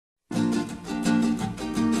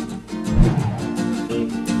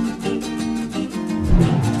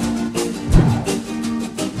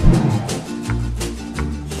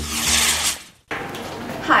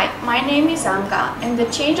name is Anca, and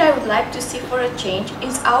the change I would like to see for a change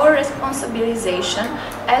is our responsibilization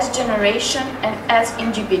as generation and as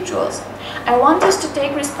individuals. I want us to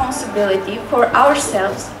take responsibility for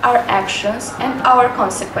ourselves, our actions, and our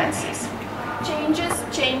consequences. Changes,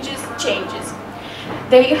 changes, changes.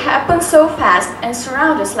 They happen so fast and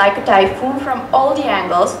surround us like a typhoon from all the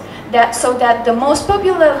angles, so that the most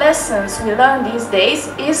popular lessons we learn these days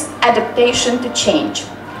is adaptation to change.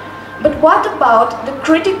 But what about the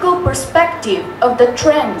critical perspective of the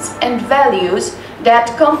trends and values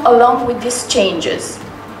that come along with these changes?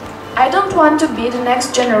 I don't want to be the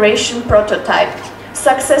next generation prototype,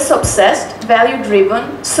 success-obsessed,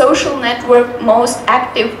 value-driven, social network most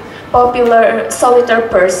active, popular, solitary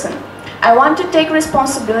person. I want to take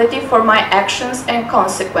responsibility for my actions and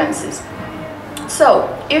consequences. So,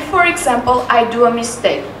 if for example I do a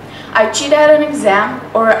mistake, I cheat at an exam,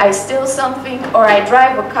 or I steal something, or I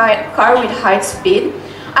drive a car with high speed,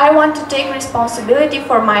 I want to take responsibility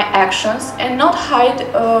for my actions and not hide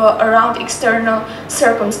around external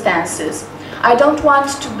circumstances. I don't want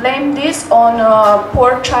to blame this on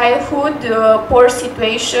poor childhood, poor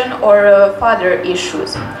situation, or father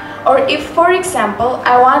issues. Or if, for example,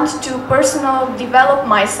 I want to personally develop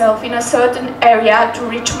myself in a certain area to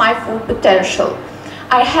reach my full potential,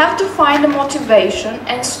 I have to find the motivation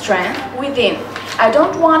and strength within. I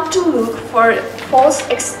don't want to look for false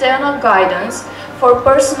external guidance for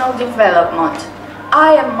personal development.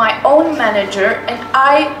 I am my own manager and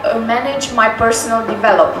I manage my personal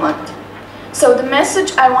development. So the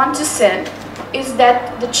message I want to send is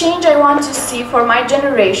that the change I want to see for my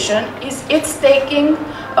generation is it's taking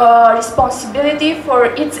responsibility for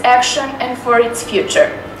its action and for its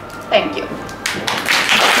future. Thank you.